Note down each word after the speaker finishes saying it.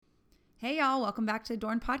Hey y'all, welcome back to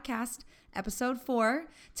Adorned Podcast, episode 4.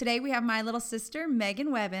 Today we have my little sister, Megan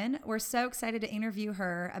Webben. We're so excited to interview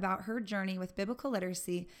her about her journey with biblical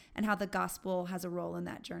literacy and how the gospel has a role in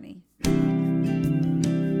that journey.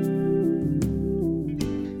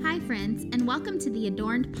 Hi friends, and welcome to the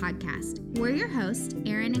Adorned Podcast. We're your hosts,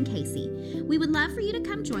 Erin and Casey. We would love for you to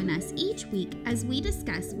come join us each week as we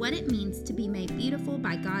discuss what it means to be made beautiful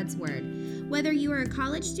by God's Word. Whether you are a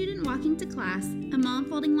college student walking to class, a mom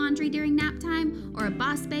folding laundry during nap time, or a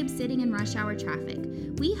boss babe sitting in rush hour traffic,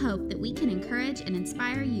 we hope that we can encourage and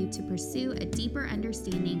inspire you to pursue a deeper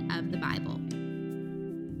understanding of the Bible.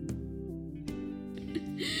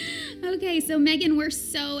 Okay, so Megan, we're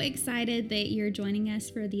so excited that you're joining us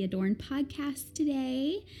for the Adorned Podcast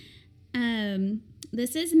today.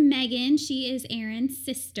 This is Megan. She is Erin's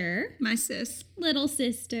sister. My sis. Little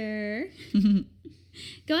sister.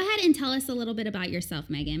 Go ahead and tell us a little bit about yourself,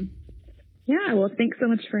 Megan. Yeah, well, thanks so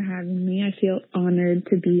much for having me. I feel honored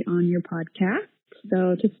to be on your podcast.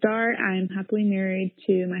 So to start, I'm happily married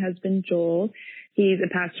to my husband, Joel. He's a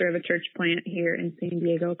pastor of a church plant here in San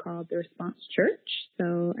Diego called the Response Church.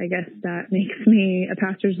 So I guess that makes me a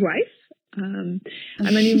pastor's wife. I'm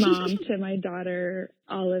a new mom to my daughter,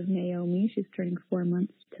 Olive Naomi. She's turning 4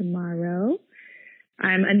 months tomorrow.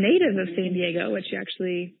 I'm a native of San Diego, which you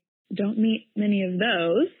actually don't meet many of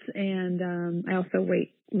those. And I also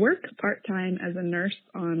work part-time as a nurse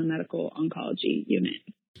on a medical oncology unit.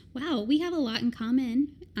 Wow, we have a lot in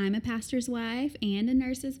common. I'm a pastor's wife and a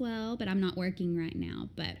nurse as well, but I'm not working right now.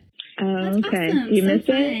 But that's okay. Awesome. You so miss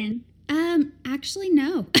fun. Actually,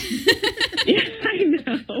 no. Yeah, I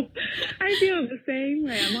know. I feel the same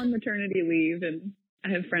way. I'm on maternity leave, and I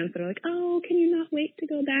have friends that are like, "Oh, can you not wait to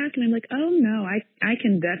go back?" And I'm like, "Oh no, I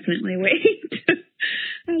can definitely wait."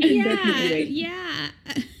 Yeah.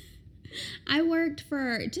 I worked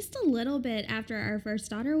for just a little bit after our first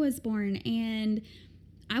daughter was born, and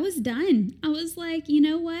I was done. I was like, you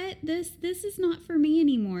know what? This is not for me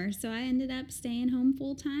anymore. So I ended up staying home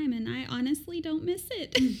full time, and I honestly don't miss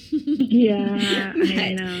it. Yeah,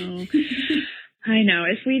 I know. I know.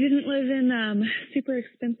 If we didn't live in super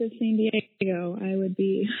expensive San Diego, I would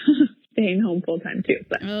be staying home full time too.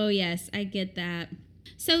 But. Oh, yes, I get that.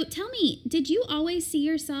 So tell me, did you always see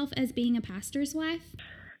yourself as being a pastor's wife?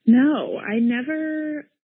 No, I never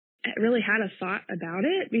really had a thought about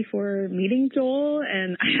it before meeting Joel.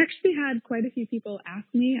 And I actually had quite a few people ask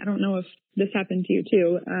me, I don't know if this happened to you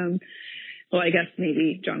too. Well, I guess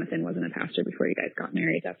maybe Jonathan wasn't a pastor before you guys got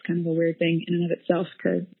married. That's kind of a weird thing in and of itself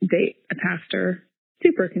to date a pastor.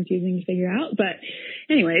 Super confusing to figure out. But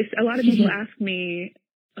anyways, a lot of people ask me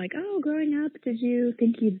like, oh, growing up, did you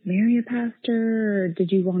think you'd marry a pastor, or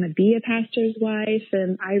did you want to be a pastor's wife?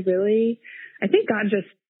 And I think God just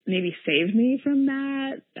maybe saved me from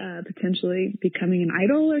that, potentially becoming an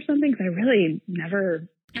idol or something, because I really never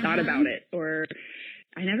thought about it, or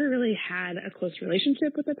I never really had a close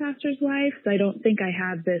relationship with a pastor's wife. So I don't think I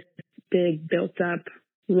have this big built up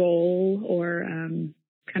role or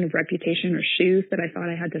kind of reputation or shoes that I thought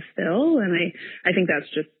I had to fill. And I think that's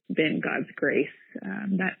just been God's grace,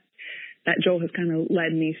 that Joel has kind of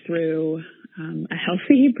led me through a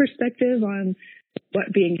healthy perspective on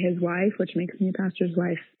what being his wife, which makes me a pastor's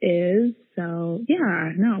wife, is. So,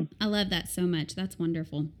 yeah, no. I love that so much. That's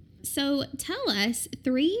wonderful. So tell us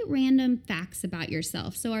 3 random facts about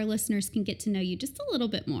yourself so our listeners can get to know you just a little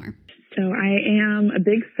bit more. So I am a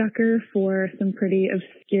big sucker for some pretty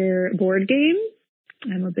obscure board games.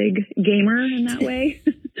 I'm a big gamer in that way.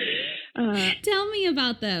 Tell me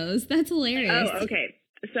about those. That's hilarious. Oh, okay.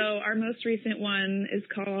 So our most recent one is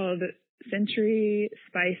called Century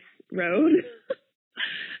Spice Road.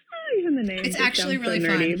 Even the name. It's actually really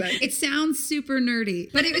nerdy, fun. But It sounds super nerdy,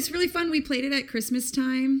 but it was really fun. We played it at Christmas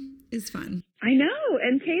time. It's fun. I know.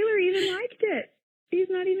 And Taylor even liked it. He's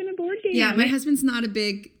not even a board game. Yeah, my husband's not a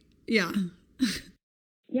big, yeah.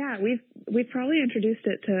 Yeah, we've probably introduced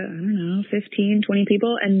it to, I don't know, 15, 20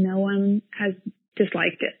 people, and no one has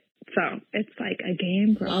disliked it. So it's like a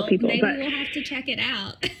game for all people. Maybe we'll have to check it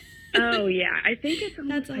out. Oh, yeah. I think it's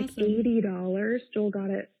almost That's like awesome. $80. Joel got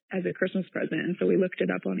it as a Christmas present, and so we looked it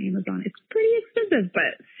up on Amazon. It's pretty expensive,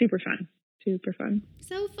 but super fun. Super fun.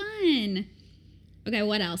 So fun. Okay,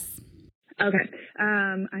 what else? Okay.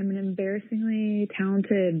 I'm an embarrassingly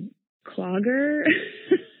talented clogger.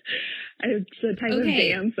 It's a type of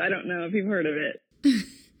dance. I don't know if you've heard of it.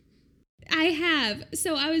 I have.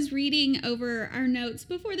 So I was reading over our notes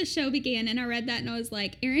before the show began, and I read that, and I was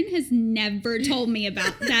like, Erin has never told me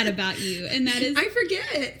about that about you, and that is I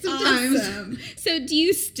forget sometimes. Awesome. So do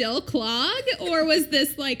you still clog, or was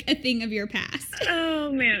this like a thing of your past?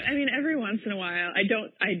 Oh man, I mean, every once in a while, I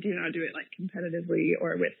do not do it like competitively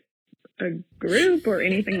or with a group or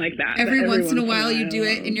anything like that. Every once in a while you do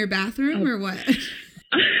it in your bathroom or what?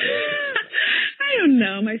 I don't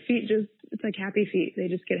know. My feet it's like happy feet. They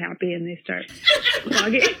just get happy and they start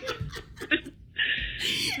clogging.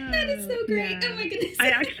 That is so great. Yeah. Oh my goodness.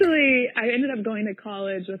 I ended up going to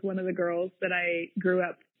college with one of the girls that I grew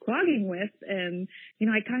up clogging with, and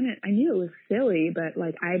I knew it was silly, but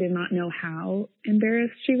like I did not know how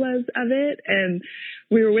embarrassed she was of it. And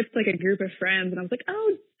we were with like a group of friends, and I was like,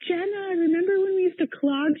 "Oh, Jenna, remember when we used to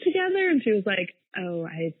clog together?" And she was like, "Oh,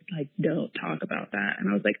 I like don't talk about that." And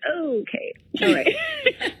I was like, "Oh, okay, all right."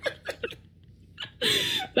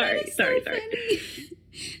 sorry. Funny.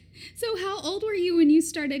 So how old were you when you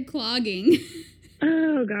started clogging?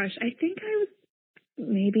 Oh gosh, I think I was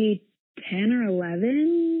maybe 10 or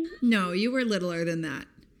 11. No, you were littler than that.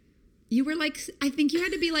 You were like, I think you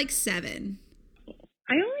had to be like 7.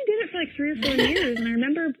 I only did it for like 3 or 4 years, and I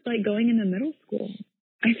remember like going into middle school.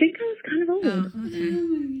 I think I was kind of old. Oh, okay. Oh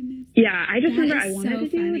my goodness. Yeah, I just That remember is I wanted so to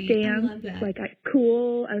do funny. a I dance, love that. like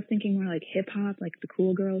cool. I was thinking more like hip hop, like the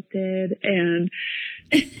cool girls did. And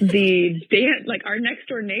the dance, like our next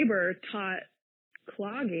door neighbor taught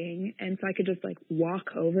clogging, and so I could just like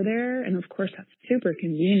walk over there. And of course, that's super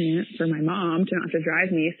convenient for my mom to not have to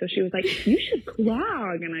drive me. So she was like, "You should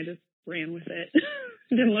clog," and I just ran with it.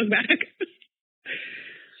 Didn't look back.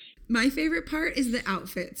 My favorite part is the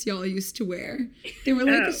outfits y'all used to wear. They were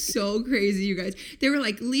like so crazy, you guys. They were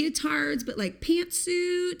like leotards, but like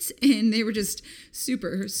pantsuits, and they were just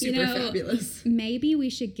super fabulous. Maybe we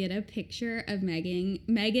should get a picture of Megan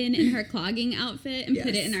in her clogging outfit and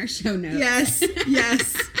put it in our show notes.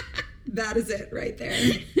 Yes. That is it right there.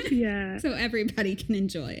 Yeah. So everybody can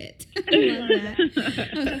enjoy it. I love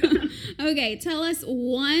that. Okay, tell us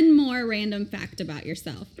one more random fact about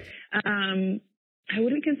yourself. I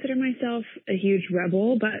wouldn't consider myself a huge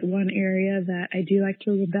rebel, but one area that I do like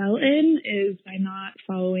to rebel in is by not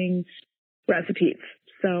following recipes.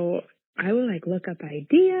 So I will like look up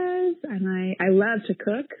ideas, and I love to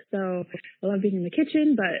cook. So I love being in the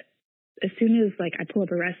kitchen, but as soon as like I pull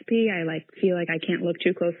up a recipe, I like feel like I can't look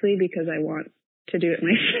too closely because I want to do it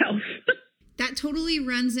myself. That totally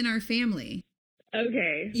runs in our family.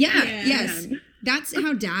 Okay. Yes. That's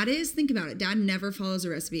how Dad is. Think about it. Dad never follows a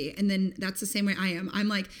recipe. And then that's the same way I am. I'm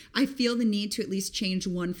like, I feel the need to at least change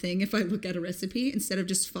one thing if I look at a recipe instead of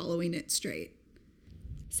just following it straight.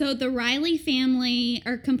 So the Riley family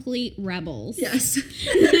are complete rebels. Yes.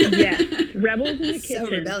 Yes. Rebels in the kitchen.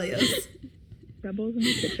 So rebellious. Rebels in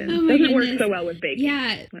the kitchen. Oh my Doesn't work goodness. so well with baking.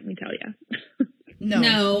 Yeah. Let me tell you.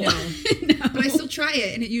 No. But I still try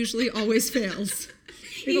it, and it usually always fails.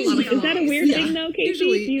 Is that a weird thing though, Casey?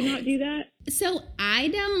 Usually. Do you not do that? So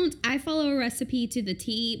I follow a recipe to the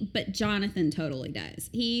T, but Jonathan totally does.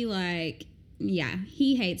 He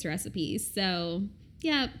he hates recipes. So,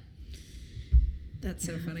 yeah. That's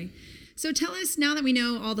so funny. So tell us, now that we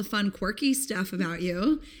know all the fun, quirky stuff about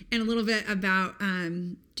you and a little bit about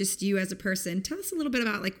just you as a person, tell us a little bit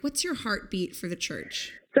about like, what's your heartbeat for the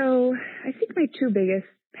church? So I think my 2 biggest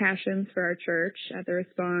passions for our church at the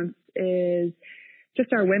Response is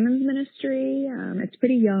just our women's ministry. It's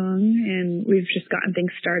pretty young, and we've just gotten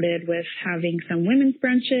things started with having some women's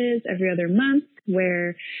brunches every other month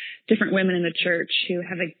where different women in the church who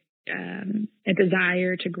have a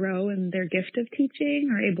desire to grow in their gift of teaching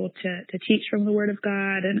are able to teach from the Word of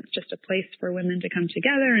God. And it's just a place for women to come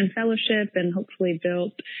together and fellowship and hopefully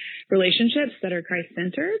build relationships that are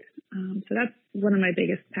Christ-centered. So that's one of my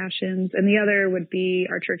biggest passions. And the other would be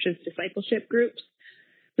our church's discipleship groups.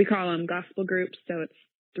 We call them gospel groups. So it's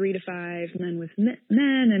 3 to 5 men with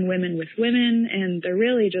men and women with women. And they're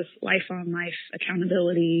really just life on life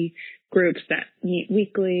accountability groups that meet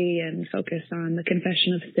weekly and focus on the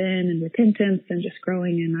confession of sin and repentance and just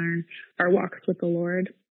growing in our walks with the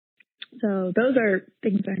Lord. So those are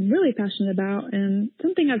things I'm really passionate about. And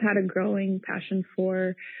something I've had a growing passion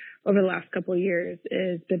for over the last couple of years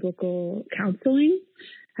is biblical counseling.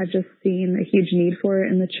 I've just seen a huge need for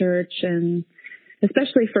it in the church, and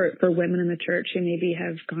especially for women in the church who maybe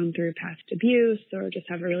have gone through past abuse or just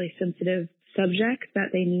have a really sensitive subject that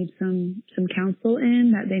they need some counsel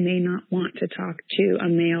in, that they may not want to talk to a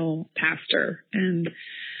male pastor. And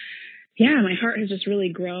yeah, my heart has just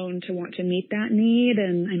really grown to want to meet that need.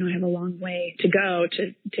 And I know I have a long way to go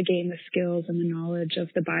to gain the skills and the knowledge of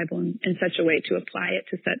the Bible in such a way to apply it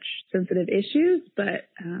to such sensitive issues.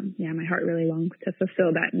 But yeah, my heart really longs to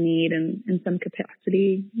fulfill that need in some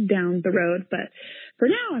capacity down the road. But for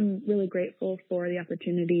now, I'm really grateful for the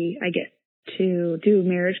opportunity I get to do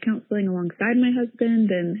marriage counseling alongside my husband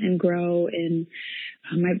and grow in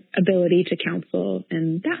my ability to counsel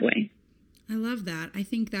in that way. I love that. I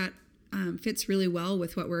think that fits really well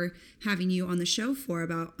with what we're having you on the show for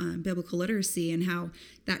about biblical literacy and how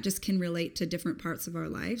that just can relate to different parts of our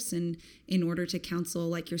lives. And in order to counsel,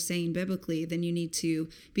 like you're saying, biblically, then you need to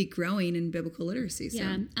be growing in biblical literacy. So.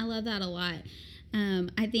 Yeah, I love that a lot.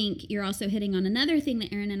 I think you're also hitting on another thing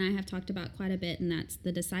that Erin and I have talked about quite a bit, and that's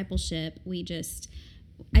the discipleship.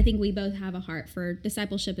 I think we both have a heart for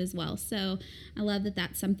discipleship as well. So I love that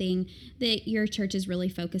that's something that your church is really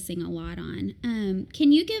focusing a lot on.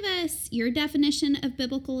 Can you give us your definition of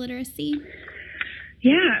biblical literacy?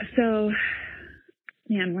 Yeah. So,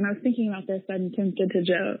 man, when I was thinking about this, I'm tempted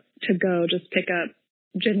to go just pick up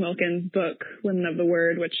Jen Wilkins' book, Women of the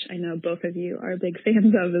Word, which I know both of you are big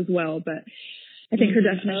fans of as well. But I think her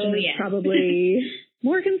definition is probably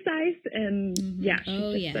more concise, and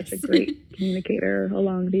she's such a great communicator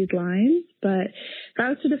along these lines. But if I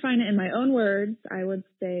was to define it in my own words, I would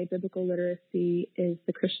say biblical literacy is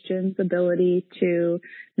the Christian's ability to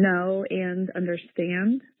know and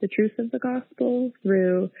understand the truth of the gospel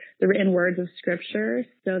through the written words of Scripture,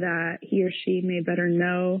 so that he or she may better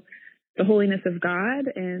know the holiness of God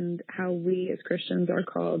and how we as Christians are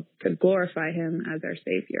called to glorify him as our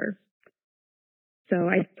Savior. So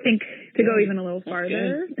I think to go even a little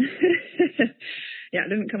farther, I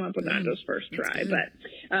didn't come up with that just first try, but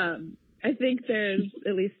I think there's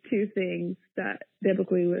at least two things that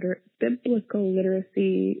biblical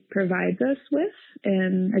literacy provides us with.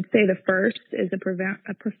 And I'd say the first is a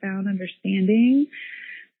profound understanding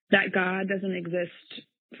that God doesn't exist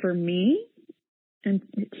for me, and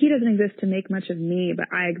he doesn't exist to make much of me, but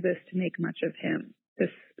I exist to make much of him.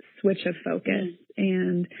 This switch of focus.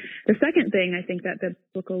 And the second thing I think that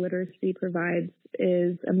biblical literacy provides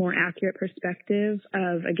is a more accurate perspective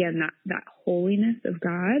of, again, that holiness of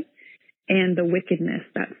God and the wickedness,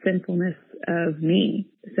 that sinfulness of me,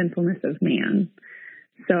 the sinfulness of man.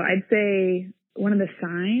 So I'd say one of the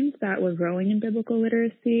signs that we're growing in biblical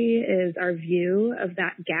literacy is our view of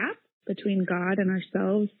that gap between God and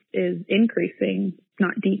ourselves is increasing,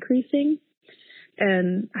 not decreasing.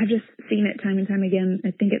 And I've just seen it time and time again.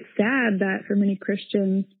 I think it's sad that for many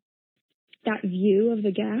Christians, that view of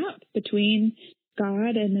the gap between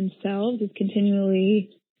God and themselves is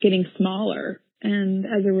continually getting smaller. And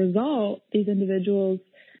as a result, these individuals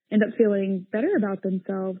end up feeling better about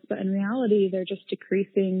themselves, but in reality, they're just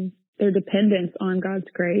decreasing their dependence on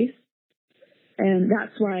God's grace. And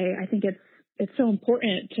that's why I think it's so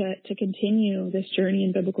important to continue this journey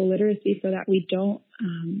in biblical literacy so that we don't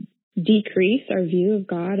decrease our view of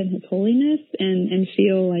God and his holiness and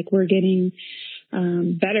feel like we're getting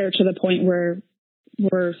better to the point where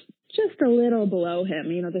we're just a little below him.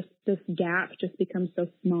 You know, this gap just becomes so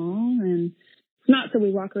small, and it's not so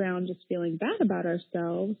we walk around just feeling bad about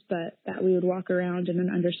ourselves, but that we would walk around in an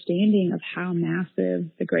understanding of how massive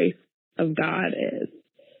the grace of God is.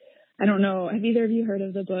 I don't know, have either of you heard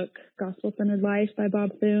of the book Gospel-Centered Life by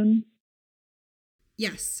Bob Thune?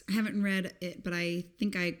 Yes, I haven't read it, but I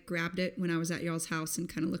think I grabbed it when I was at y'all's house and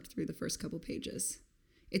kind of looked through the first couple pages.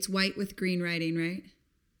 It's white with green writing, right?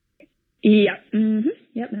 Yep. Mm-hmm.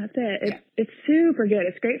 Yep, that's it. It's super good.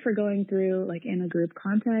 It's great for going through like in a group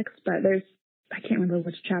context, but I can't remember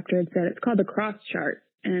which chapter it said. It's called the cross chart.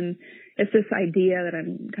 And it's this idea that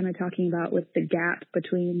I'm kind of talking about with the gap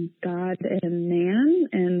between God and man.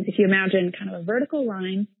 And if you imagine kind of a vertical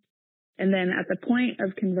line, and then at the point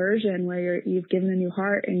of conversion where you've given a new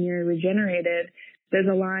heart and you're regenerated, there's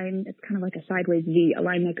a line, it's kind of like a sideways V, a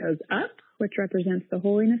line that goes up, which represents the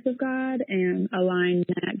holiness of God, and a line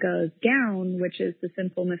that goes down, which is the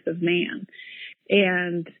sinfulness of man.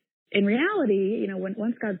 And in reality, you know,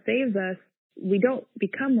 once God saves us, we don't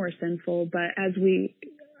become more sinful, but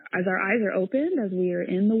as our eyes are opened, as we are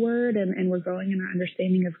in the Word and we're growing in our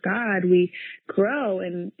understanding of God, we grow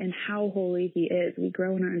in how holy he is. We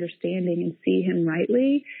grow in our understanding and see him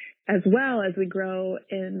rightly, as well as we grow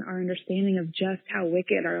in our understanding of just how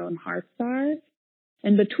wicked our own hearts are.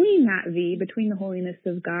 And between that V, between the holiness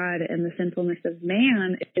of God and the sinfulness of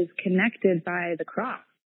man, is connected by the cross.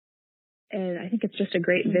 And I think it's just a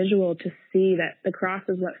great visual to see that the cross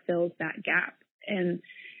is what fills that gap. And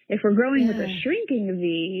if we're growing with a shrinking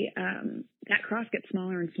V, that cross gets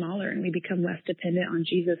smaller and smaller, and we become less dependent on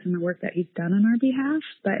Jesus and the work that he's done on our behalf.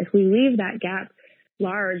 But if we leave that gap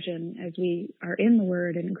large, and as we are in the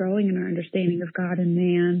Word and growing in our understanding of God and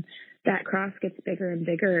man, that cross gets bigger and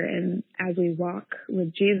bigger. And as we walk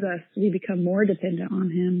with Jesus, we become more dependent on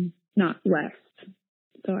him, not less.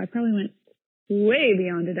 So I probably went way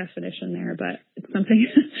beyond a definition there, but it's something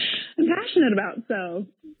I'm passionate about. So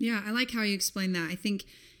yeah, I like how you explain that. I think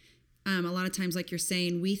a lot of times, like you're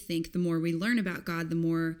saying, we think the more we learn about God, the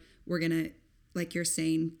more we're going to like you're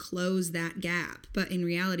saying, close that gap. But in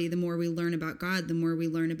reality, the more we learn about God, the more we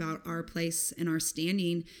learn about our place and our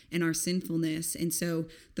standing and our sinfulness. And so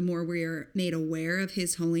the more we're made aware of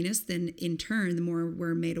his holiness, then in turn, the more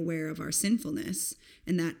we're made aware of our sinfulness.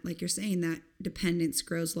 And that, like you're saying, that dependence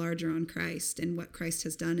grows larger on Christ and what Christ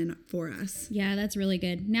has done for us. Yeah, that's really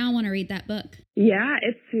good. Now I want to read that book. Yeah,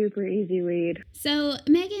 it's super easy read. So,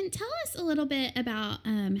 Megan, tell us a little bit about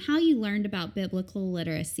how you learned about biblical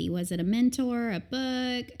literacy. Was it a mentor, a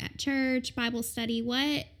book, at church, Bible study?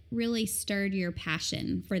 What really stirred your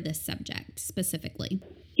passion for this subject specifically?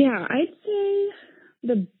 Yeah, I'd say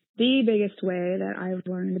the biggest way that I've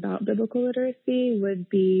learned about biblical literacy would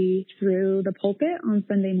be through the pulpit on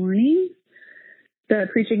Sunday mornings. The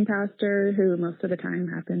preaching pastor, who most of the time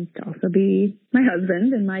happens to also be my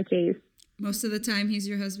husband in my case. Most of the time he's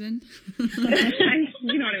your husband? You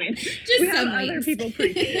know what I mean? Just we have other people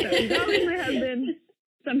preaching, so he's always my husband,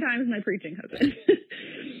 sometimes my preaching husband.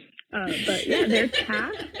 But yeah, they're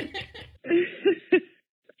tasked.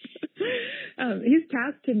 He's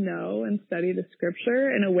tasked to know and study the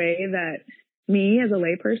scripture in a way that me as a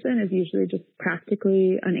layperson is usually just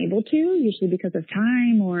practically unable to, usually because of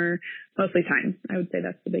time, or mostly time. I would say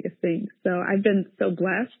that's the biggest thing. So I've been so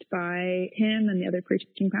blessed by him and the other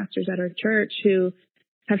preaching pastors at our church who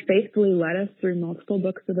have faithfully led us through multiple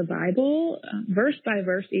books of the Bible, verse by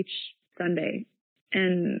verse each Sunday.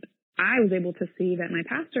 And I was able to see that my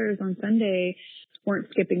pastors on Sunday weren't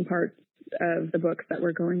skipping parts of the books that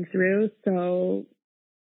we're going through. So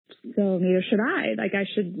neither should I. Like, I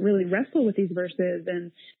should really wrestle with these verses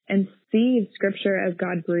and see scripture as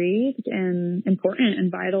God breathed and important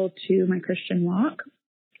and vital to my Christian walk.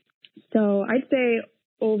 So I'd say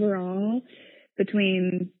overall,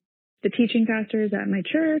 between the teaching pastors at my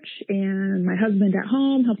church and my husband at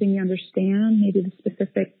home helping me understand maybe the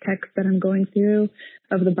specific text that I'm going through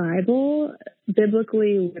of the Bible,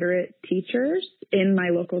 biblically literate teachers in my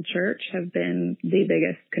local church have been the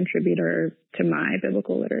biggest contributor to my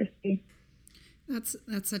biblical literacy. That's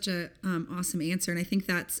such a awesome answer. And I think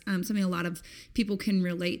that's something a lot of people can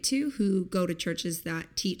relate to who go to churches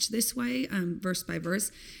that teach this way, verse by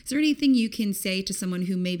verse. Is there anything you can say to someone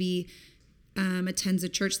who maybe attends a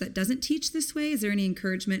church that doesn't teach this way? Is there any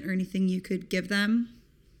encouragement or anything you could give them?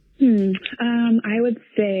 I would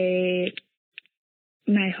say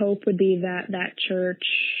my hope would be that church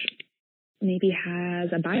maybe has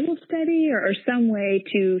a Bible study or some way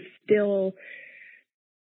to still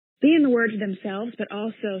be in the Word themselves, but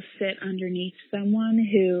also sit underneath someone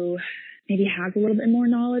who maybe has a little bit more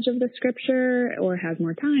knowledge of the scripture or has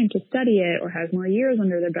more time to study it or has more years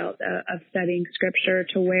under their belt of studying scripture,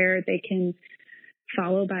 to where they can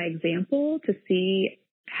follow by example to see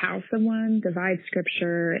how someone divides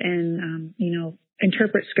scripture and,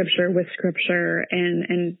 interprets scripture with scripture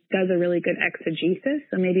and does a really good exegesis.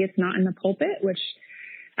 So maybe it's not in the pulpit, which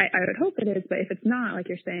I would hope it is, but if it's not, like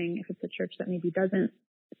you're saying, if it's a church that maybe doesn't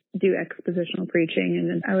do expositional preaching,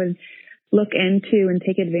 and then I would look into and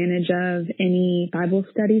take advantage of any Bible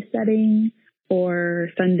study setting or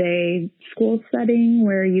Sunday school setting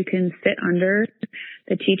where you can sit under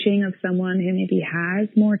the teaching of someone who maybe has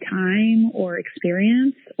more time or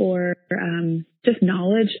experience or just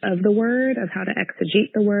knowledge of the word, of how to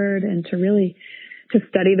exegete the word and to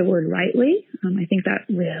study the word rightly. I think that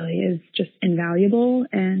really is just invaluable.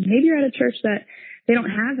 And maybe you're at a church that they don't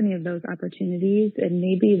have any of those opportunities, and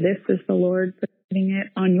maybe this is the Lord putting it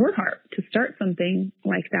on your heart to start something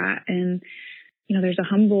like that. And there's a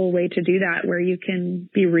humble way to do that where you can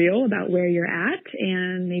be real about where you're at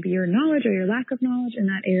and maybe your knowledge or your lack of knowledge in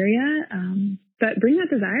that area. But bring that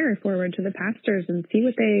desire forward to the pastors and see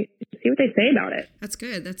what they say about it. That's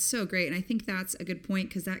good. That's so great. And I think that's a good point,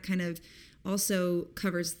 because that kind of also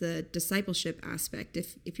covers the discipleship aspect.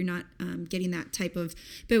 If you're not getting that type of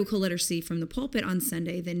biblical literacy from the pulpit on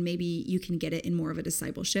Sunday, then maybe you can get it in more of a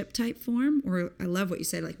discipleship type form. Or I love what you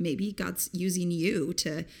said, like maybe God's using you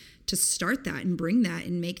to start that and bring that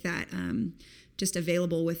and make that just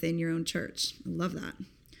available within your own church. I love that.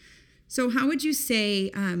 So how would you say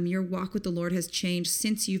your walk with the Lord has changed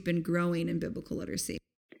since you've been growing in biblical literacy?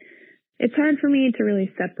 It's hard for me to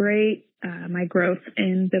really separate my growth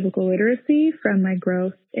in biblical literacy from my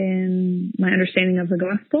growth in my understanding of the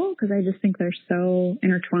gospel, because I just think they're so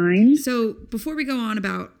intertwined. So before we go on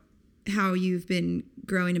about how you've been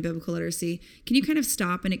growing in biblical literacy, can you kind of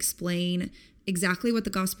stop and explain exactly what the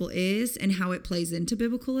gospel is and how it plays into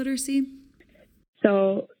biblical literacy?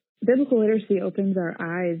 So biblical literacy opens our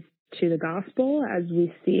eyes to the gospel as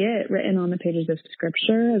we see it written on the pages of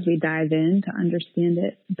scripture, as we dive in to understand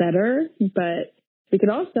it better. But we could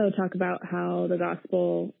also talk about how the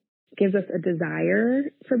gospel gives us a desire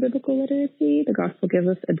for biblical literacy. The gospel gives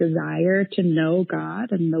us a desire to know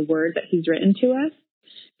God and the word that he's written to us.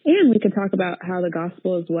 And we could talk about how the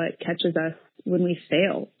gospel is what catches us when we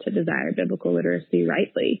fail to desire biblical literacy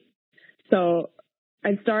rightly. So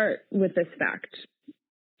I'd start with this fact,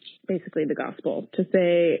 basically the gospel, to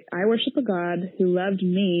say, I worship a God who loved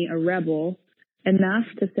me, a rebel, enough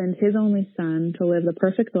to send his only son to live the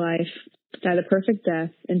perfect life, die the perfect death,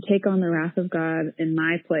 and take on the wrath of God in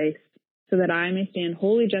my place, so that I may stand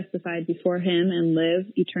wholly justified before him and live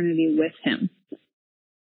eternity with him.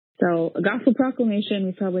 So a gospel proclamation,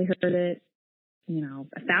 we've probably heard it,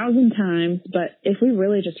 1,000 times, but if we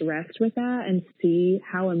really just rest with that and see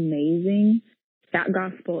how amazing that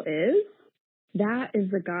gospel is, that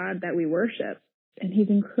is the God that we worship. And he's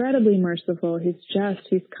incredibly merciful. He's just,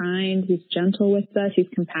 he's kind, he's gentle with us, he's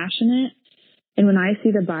compassionate. And when I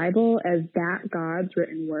see the Bible as that God's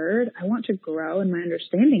written word, I want to grow in my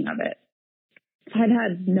understanding of it. If I'd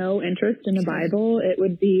had no interest in the Bible, it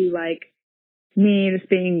would be like me just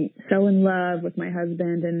being so in love with my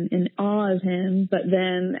husband and in awe of him. But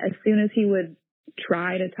then as soon as he would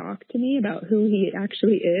try to talk to me about who he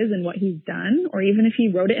actually is and what he's done, or even if he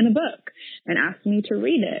wrote it in a book and asked me to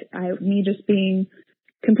read it, me just being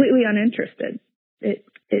completely uninterested.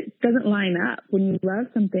 It doesn't line up. When you love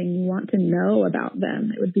something, you want to know about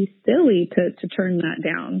them. It would be silly to turn that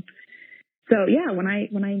down. So yeah, when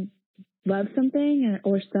I love something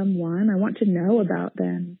or someone, I want to know about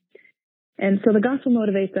them. And so the gospel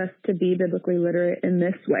motivates us to be biblically literate in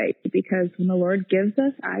this way, because when the Lord gives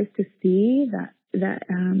us eyes to see that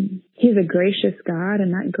he's a gracious God,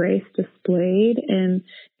 and that grace displayed in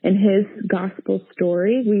his gospel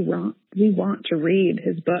story, we want to read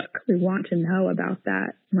his book. We want to know about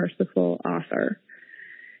that merciful author.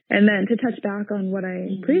 And then to touch back on what I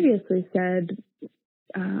previously said,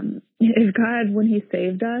 if God, when he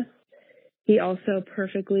saved us, he also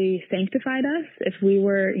perfectly sanctified us. If we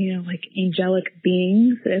were, like angelic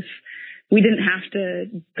beings, if we didn't have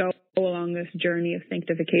to go along this journey of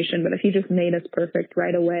sanctification, but if he just made us perfect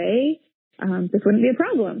right away, this wouldn't be a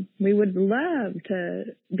problem. We would love to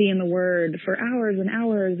be in the Word for hours and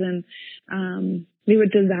hours, and we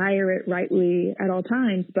would desire it rightly at all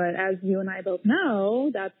times. But as you and I both know,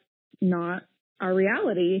 that's not our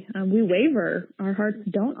reality. We waver. Our hearts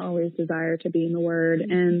don't always desire to be in the Word.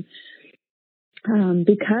 And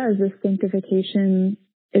because this sanctification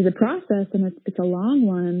is a process and it's a long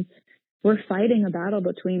one, we're fighting a battle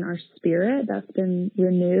between our spirit that's been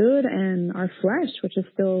renewed and our flesh, which is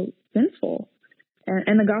still sinful.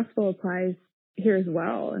 And the gospel applies here as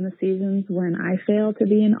well. In the seasons when I fail to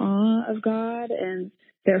be in awe of God and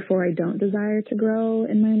therefore I don't desire to grow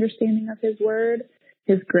in my understanding of his word,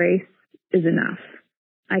 his grace is enough.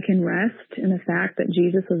 I can rest in the fact that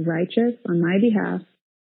Jesus was righteous on my behalf,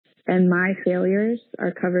 and my failures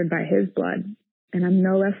are covered by his blood. And I'm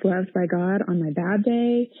no less loved by God on my bad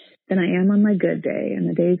day than I am on my good day. And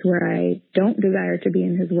the days where I don't desire to be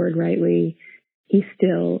in his word rightly, he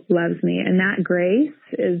still loves me. And that grace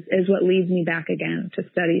is what leads me back again to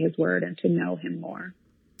study his word and to know him more.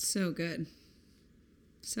 So good.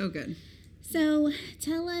 So good. So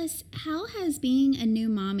tell us, how has being a new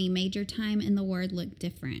mommy made your time in the word look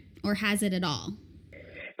different? Or has it at all?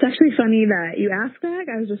 It's actually funny that you asked that.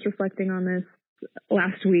 I was just reflecting on this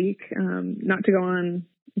last week, not to go on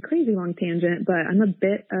a crazy long tangent, but I'm a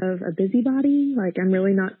bit of a busybody. Like, I'm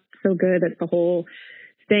really not so good at the whole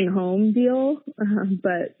staying home deal.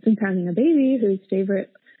 But since having a baby whose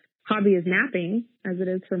favorite hobby is napping, as it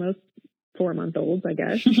is for most 4-month-olds, I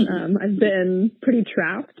guess, I've been pretty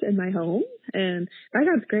trapped in my home. And by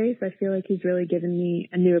God's grace, I feel like he's really given me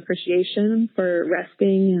a new appreciation for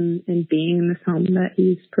resting and being in this home that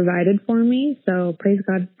he's provided for me. So praise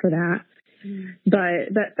God for that.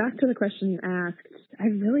 But back to the question you asked,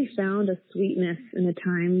 I've really found a sweetness in the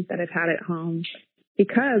time that I've had at home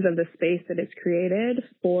because of the space that it's created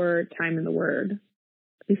for time in the Word.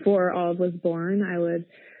 Before Olive was born, I would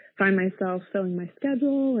find myself filling my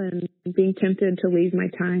schedule and being tempted to leave my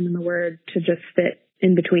time in the Word to just fit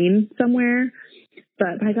in between somewhere.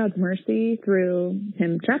 But by God's mercy, through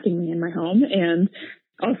him trapping me in my home and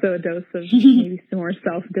also a dose of maybe some more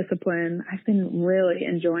self-discipline, I've been really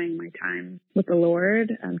enjoying my time with the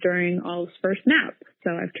Lord during Olive's first nap.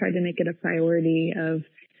 So I've tried to make it a priority of,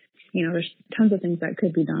 there's tons of things that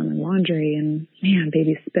could be done in laundry, and man,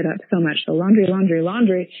 babies spit up so much. So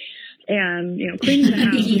laundry. And, cleaning the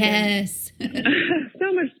house. Yes.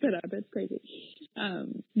 So much spit up. It's crazy.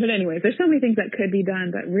 But anyways, there's so many things that could be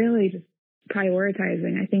done, but really just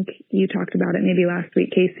prioritizing. I think you talked about it maybe last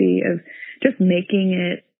week, Casey, of just making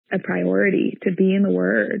it a priority to be in the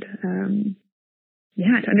Word.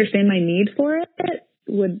 to understand my need for it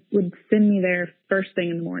would send me there first thing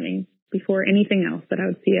in the morning before anything else, that I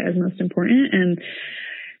would see it as most important. And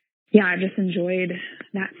yeah, I've just enjoyed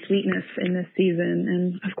that sweetness in this season.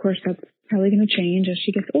 And of course, that's probably going to change as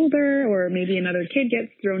she gets older, or maybe another kid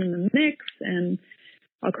gets thrown in the mix, and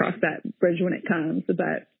I'll cross that bridge when it comes.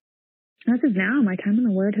 But as of now, my time in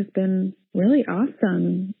the Word has been really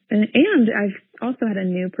awesome. And I've also had a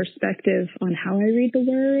new perspective on how I read the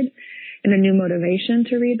Word, and a new motivation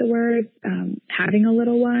to read the Word, having a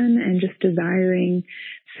little one and just desiring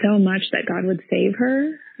so much that God would save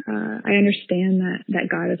her. I understand that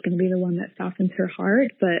God is going to be the one that softens her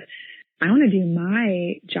heart, but I want to do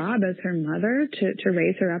my job as her mother to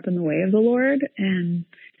raise her up in the way of the Lord. And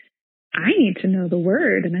I need to know the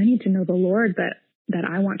Word, and I need to know the Lord that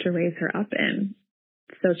I want to raise her up in.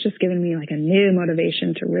 So it's just given me like a new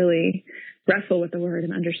motivation to really wrestle with the Word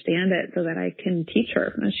and understand it so that I can teach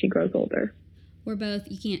her as she grows older. We're both,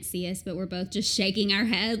 you can't see us, but we're both just shaking our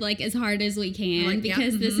head like as hard as we can,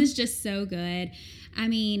 because this is just so good. I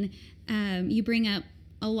mean, you bring up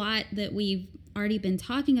a lot that we've already been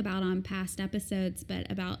talking about on past episodes, but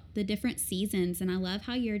about the different seasons. And I love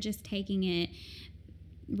how you're just taking it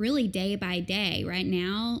really day by day. Right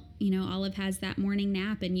now, Olive has that morning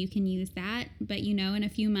nap, and you can use that, but in a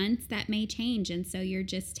few months that may change. And so you're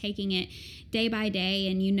just taking it day by day,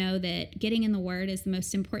 and that getting in the Word is the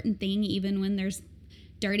most important thing, even when there's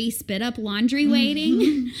dirty spit up laundry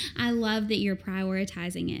waiting. I love that you're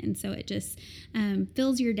prioritizing it. And so it just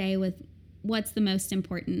fills your day with what's the most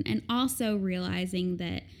important, and also realizing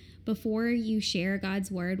that before you share God's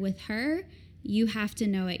Word with her, you have to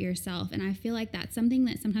know it yourself. And I feel like that's something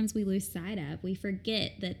that sometimes we lose sight of. We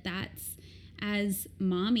forget that's, as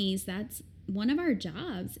mommies, that's one of our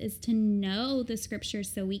jobs, is to know the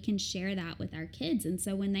scriptures so we can share that with our kids. And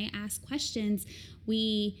so when they ask questions,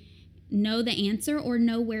 we know the answer or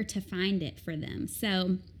know where to find it for them.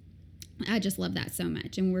 So I just love that so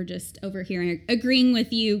much. And we're just over here agreeing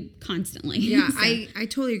with you constantly. Yeah, So. I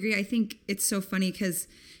totally agree. I think it's so funny because,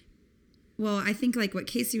 well, I think like what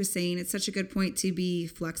Casey was saying, it's such a good point to be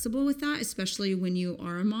flexible with that, especially when you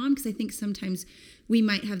are a mom, because I think sometimes we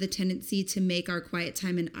might have the tendency to make our quiet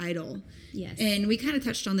time an idol. Yes. And we kind of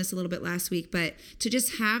touched on this a little bit last week, but to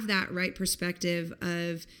just have that right perspective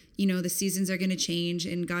of, the seasons are going to change,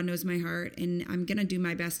 and God knows my heart, and I'm going to do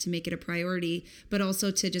my best to make it a priority, but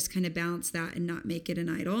also to just kind of balance that and not make it an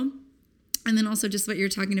idol. And then also just what you're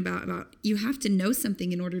talking about you have to know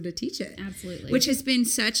something in order to teach it. Absolutely. Which has been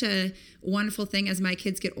such a wonderful thing as my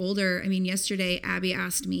kids get older. I mean, yesterday, Abby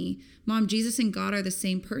asked me, Mom, Jesus and God are the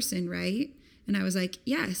same person, right? And I was like,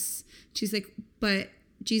 yes. She's like, but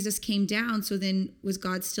Jesus came down, so then was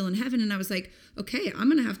God still in heaven? And I was like, okay, I'm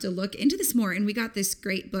going to have to look into this more. And we got this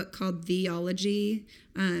great book called Theology.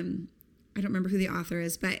 I don't remember who the author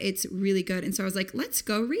is, but it's really good. And so I was like, let's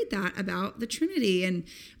go read that about the Trinity. And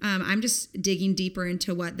I'm just digging deeper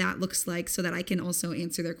into what that looks like so that I can also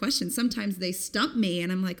answer their questions. Sometimes they stump me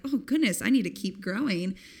and I'm like, oh goodness, I need to keep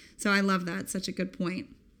growing. So I love that. Such a good point.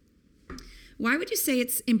 Why would you say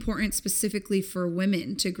it's important specifically for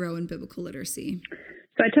women to grow in biblical literacy?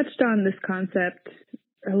 So I touched on this concept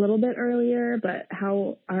a little bit earlier, but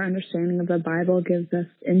how our understanding of the Bible gives us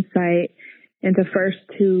insight into first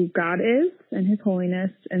who God is and his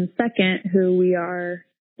holiness, and second, who we are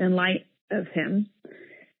in light of him.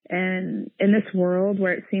 And in this world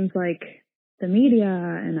where it seems like the media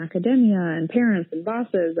and academia and parents and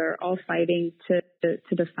bosses are all fighting to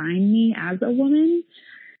define me as a woman,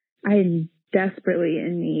 I'm desperately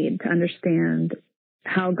in need to understand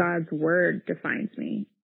how God's word defines me.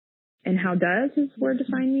 And how does his word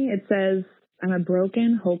define me? It says, I'm a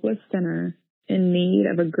broken, hopeless sinner in need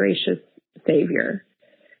of a gracious Savior.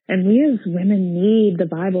 And we as women need the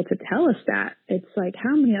Bible to tell us that. It's like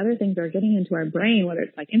how many other things are getting into our brain, whether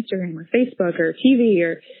it's like Instagram or Facebook or TV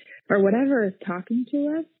or whatever is talking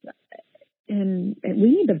to us. And we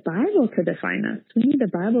need the Bible to define us. We need the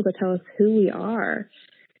Bible to tell us who we are.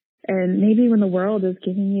 And maybe when the world is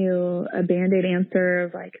giving you a Band-Aid answer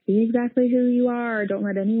of like, be exactly who you are, don't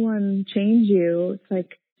let anyone change you. It's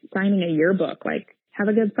like signing a yearbook, like have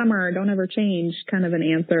a good summer, don't ever change kind of an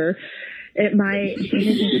answer. It might make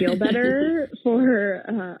you feel better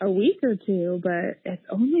for a week or two, but it's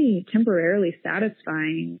only temporarily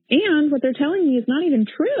satisfying. And what they're telling me is not even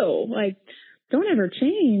true. Like, don't ever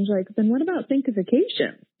change. Like, then what about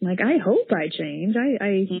sanctification? Like, I hope I change. I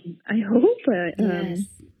hope Yes.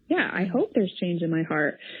 I hope there's change in my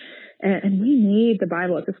heart. And we need the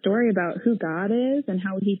Bible. It's a story about who God is and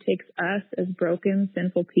how he takes us as broken,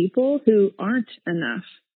 sinful people who aren't enough,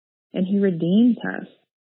 and he redeems us.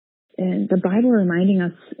 and the Bible reminding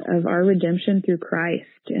us of our redemption through Christ.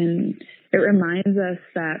 And it reminds us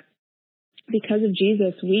that because of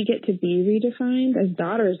Jesus, we get to be redefined as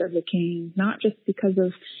daughters of the King, not just because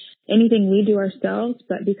of anything we do ourselves,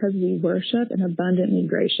 but because we worship an abundantly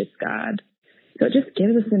gracious God. So it just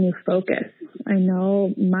gives us a new focus. I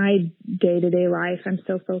know my day-to-day life, I'm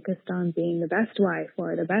so focused on being the best wife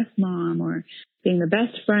or the best mom or being the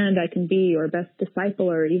best friend I can be or best disciple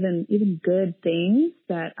or even good things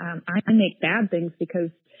that I make bad things because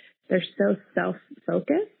they're so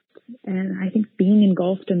self-focused. And I think being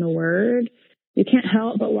engulfed in the Word, you can't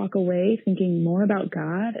help but walk away thinking more about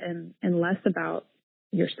God and less about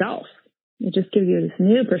yourself. It just gives you this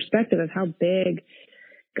new perspective of how big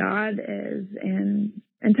God is.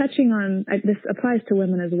 And touching on, this applies to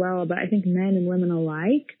women as well, but I think men and women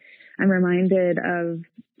alike, I'm reminded of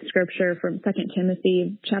scripture from 2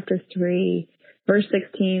 Timothy chapter 3, verse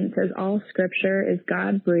 16 says, all scripture is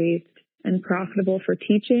God-breathed and profitable for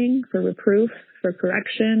teaching, for reproof, for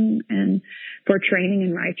correction, and for training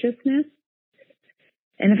in righteousness.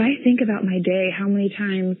 And if I think about my day, how many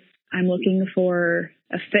times I'm looking for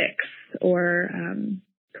a fix or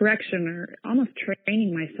correction or almost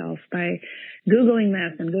training myself by Googling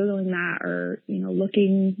this and Googling that, or,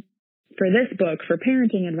 looking for this book for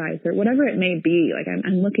parenting advice or whatever it may be. Like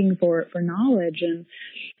I'm looking for knowledge and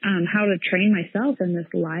how to train myself in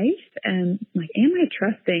this life. And like, am I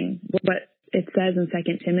trusting what it says in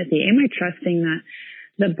 2 Timothy? Am I trusting that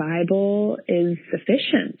the Bible is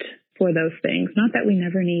sufficient for those things? Not that we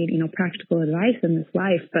never need, practical advice in this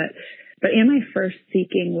life, but am I first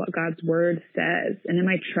seeking what God's word says? And am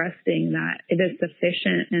I trusting that it is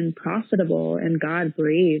sufficient and profitable and God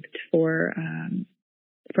breathed for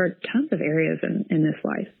tons of areas in this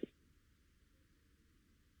life?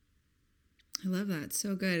 I love that. It's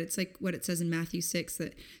so good. It's like what it says in Matthew 6,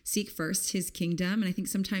 that seek first his kingdom. And I think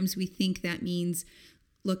sometimes we think that means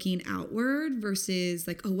looking outward versus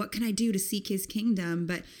like, oh, what can I do to seek his kingdom?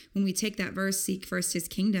 But when we take that verse, seek first his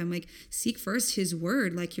kingdom, like seek first his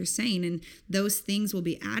word, like you're saying, and those things will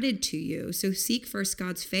be added to you. So seek first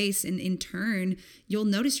God's face, and in turn, you'll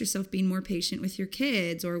notice yourself being more patient with your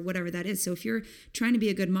kids or whatever that is. So if you're trying to be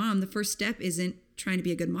a good mom, the first step isn't trying to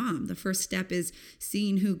be a good mom. The first step is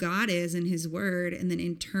seeing who God is and his word. And then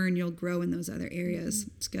in turn, you'll grow in those other areas.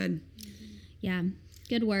 It's good. Yeah.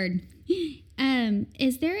 Good word.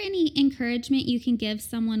 Is there any encouragement you can give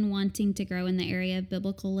someone wanting to grow in the area of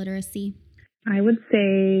biblical literacy? I would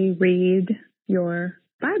say read your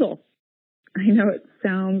Bible. I know it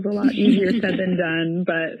sounds a lot easier said than done,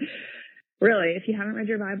 but really, if you haven't read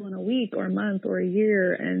your Bible in a week or a month or a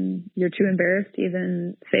year and you're too embarrassed to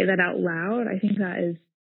even say that out loud, I think that is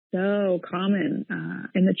so common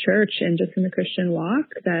in the church and just in the Christian walk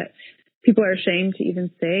that people are ashamed to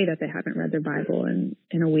even say that they haven't read their Bible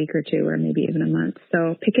in a week or two or maybe even a month.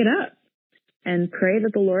 So pick it up and pray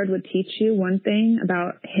that the Lord would teach you one thing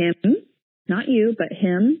about him, not you, but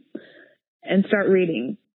him, and start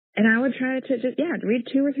reading. And I would try to just, read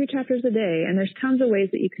 2 or 3 chapters a day. And there's tons of ways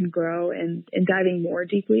that you can grow in diving more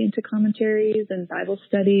deeply into commentaries and Bible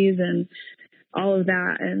studies and all of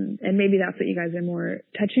that. And maybe that's what you guys are more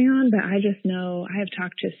touching on. But I just know I have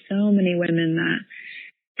talked to so many women that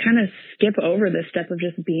kind of skip over this step of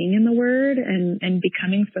just being in the Word and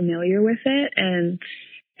becoming familiar with it. And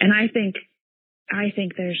I think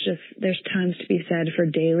there's tons to be said for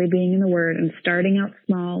daily being in the Word and starting out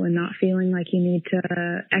small and not feeling like you need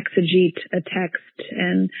to exegete a text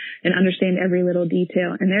and understand every little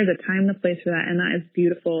detail. And there's a time and a place for that, and that is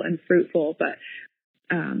beautiful and fruitful. But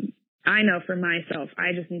I know for myself,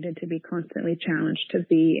 I just needed to be constantly challenged to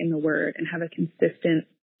be in the Word and have a consistent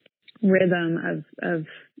rhythm of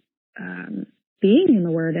being in the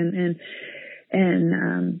Word and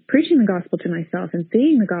preaching the gospel to myself and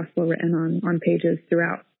seeing the gospel written on pages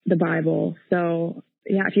throughout the Bible. So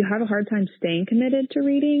yeah, if you have a hard time staying committed to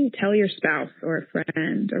reading, tell your spouse or a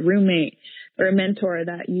friend, a roommate, or a mentor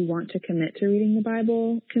that you want to commit to reading the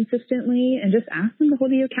Bible consistently, and just ask them to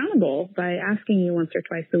hold you accountable by asking you once or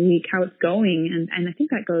twice a week how it's going. And I think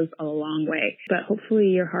that goes a long way. But hopefully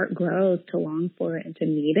your heart grows to long for it and to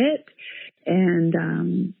need it.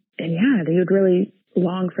 And yeah, they would really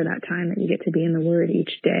long for that time that you get to be in the Word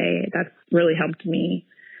each day. That's really helped me.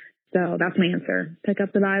 So that's my answer. Pick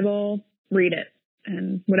up the Bible, read it.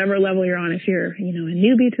 And whatever level you're on, if you're, a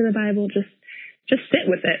newbie to the Bible, just sit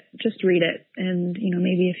with it, just read it. And,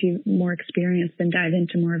 maybe if you're more experienced, then dive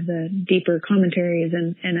into more of the deeper commentaries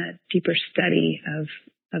and a deeper study of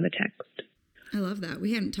a text. I love that.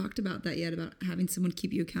 We hadn't talked about that yet, about having someone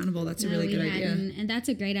keep you accountable. That's a really good idea. And that's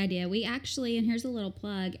a great idea. We actually, and here's a little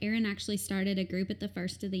plug, Erin actually started a group at the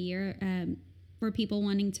first of the year for people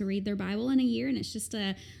wanting to read their Bible in a year. And it's just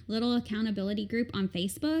a little accountability group on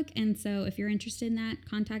Facebook. And so if you're interested in that,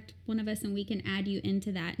 contact one of us and we can add you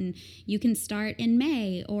into that. And you can start in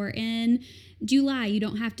May or in July. You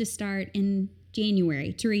don't have to start in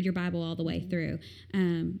January to read your Bible all the way through.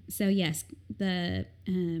 So yes, the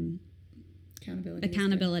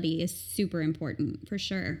accountability is super important for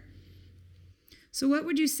sure. So what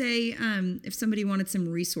would you say if somebody wanted some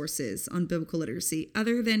resources on biblical literacy,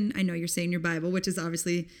 other than, I know you're saying your Bible, which is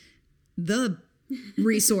obviously the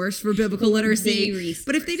resource for biblical literacy,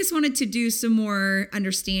 but if they just wanted to do some more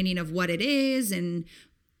understanding of what it is and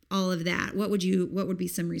all of that, what would be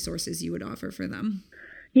some resources you would offer for them?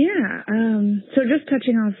 Yeah. So just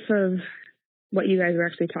touching off of what you guys were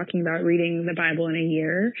actually talking about, reading the Bible in a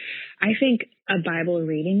year, I think a Bible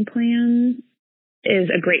reading plan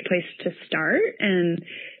is a great place to start, and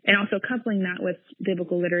also coupling that with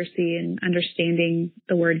biblical literacy and understanding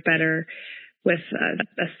the word better with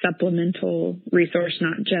a supplemental resource,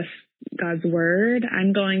 not just God's word.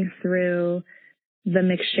 I'm going through the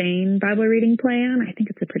McShane Bible reading plan. I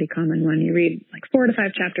think it's a pretty common one. You read like 4 to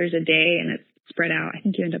 5 chapters a day, and it's spread out. I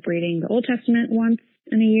think you end up reading the Old Testament once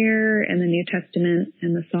in a year and the New Testament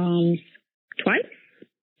and the Psalms twice,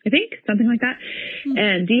 I think, something like that.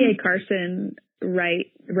 And D.A. Carson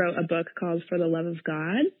wrote a book called For the Love of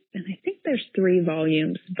God, and I think there's 3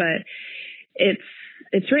 volumes, but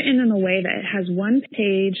it's written in a way that it has 1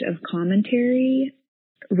 page of commentary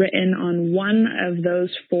written on one of those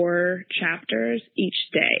 4 chapters each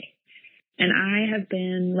day. And I have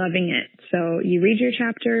been loving it. So you read your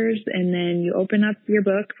chapters and then you open up your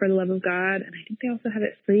book For the Love of God. And I think they also have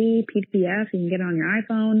it free PDF. You can get it on your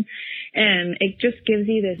iPhone. And it just gives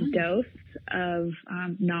you this dose of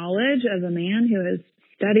knowledge of a man who has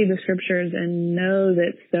studied the scriptures and knows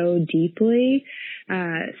it so deeply.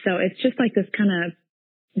 So it's just like this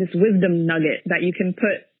wisdom nugget that you can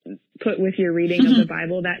put with your reading of the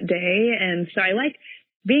Bible that day. And so I like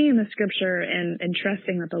being in the scripture and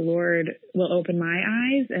trusting that the Lord will open my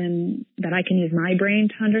eyes and that I can use my brain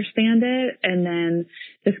to understand it. And then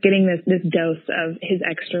just getting this dose of his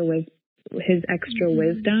extra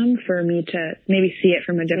wisdom for me to maybe see it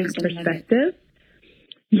from a different perspective.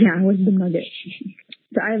 Yeah, wisdom nugget.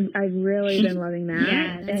 So I've really been loving that.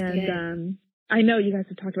 Yeah, that's good. I know you guys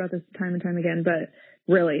have talked about this time and time again, but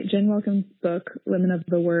really, Jen Welcome's book, Women of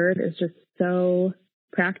the Word, is just so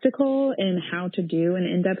practical in how to do an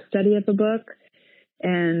in-depth study of the book.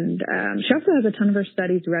 And she also has a ton of her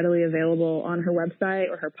studies readily available on her website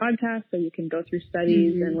or her podcast, so you can go through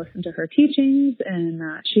studies and listen to her teachings. And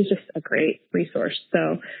she's just a great resource.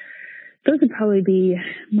 So those would probably be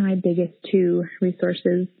my biggest 2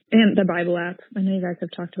 resources. And the Bible app. I know you guys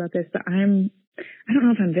have talked about this, but I don't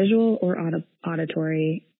know if I'm visual or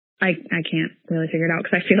auditory. I can't really figure it out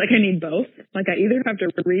because I feel like I need both. Like I either have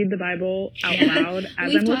to read the Bible out loud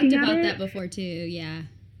as I'm looking at it. We've talked about that before too. Yeah.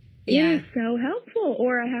 Yeah, so helpful.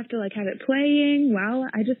 Or I have to have it playing while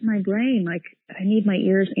my brain, I need my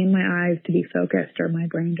ears and my eyes to be focused or my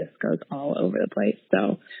brain just goes all over the place.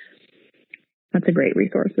 So that's a great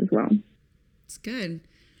resource as well. It's good.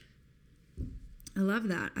 I love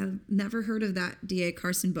that. I've never heard of that D.A.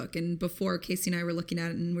 Carson book. And before, Casey and I were looking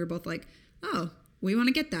at it and we were both like, oh, we want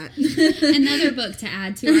to get that. Another book to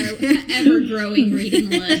add to our ever-growing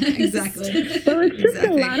reading list. Exactly. Well, it's just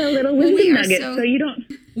a lot of little wisdom nuggets, so you don't...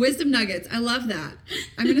 Wisdom nuggets. I love that.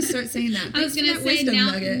 I'm going to start saying that. I was going to say,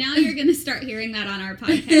 now you're going to start hearing that on our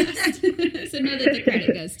podcast. So know that the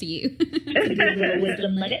credit goes to you.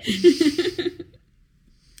 Wisdom nugget.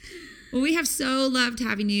 Well, we have so loved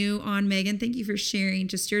having you on, Megan. Thank you for sharing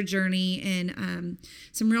just your journey and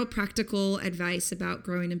some real practical advice about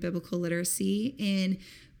growing in biblical literacy. And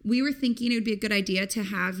we were thinking it would be a good idea to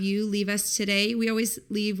have you leave us today. We always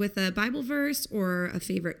leave with a Bible verse or a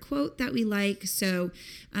favorite quote that we like. So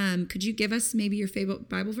could you give us maybe your favorite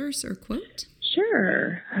Bible verse or quote?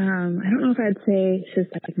 Sure. I don't know if I'd say this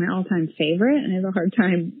is my all-time favorite, and I have a hard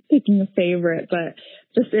time picking a favorite, but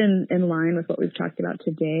just in line with what we've talked about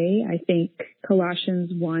today, I think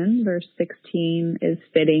Colossians 1, verse 16 is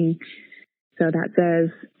fitting. So that says,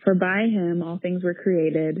 "For by him all things were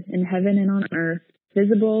created, in heaven and on earth,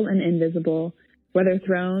 visible and invisible, whether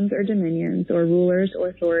thrones or dominions or rulers or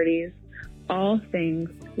authorities, all things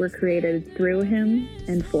were created through him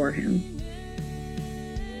and for him."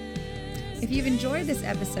 If you've enjoyed this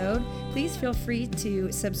episode, please feel free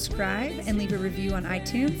to subscribe and leave a review on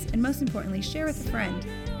iTunes, and most importantly, share with a friend.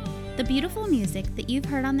 The beautiful music that you've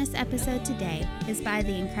heard on this episode today is by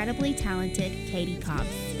the incredibly talented Katie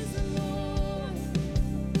Cobbs.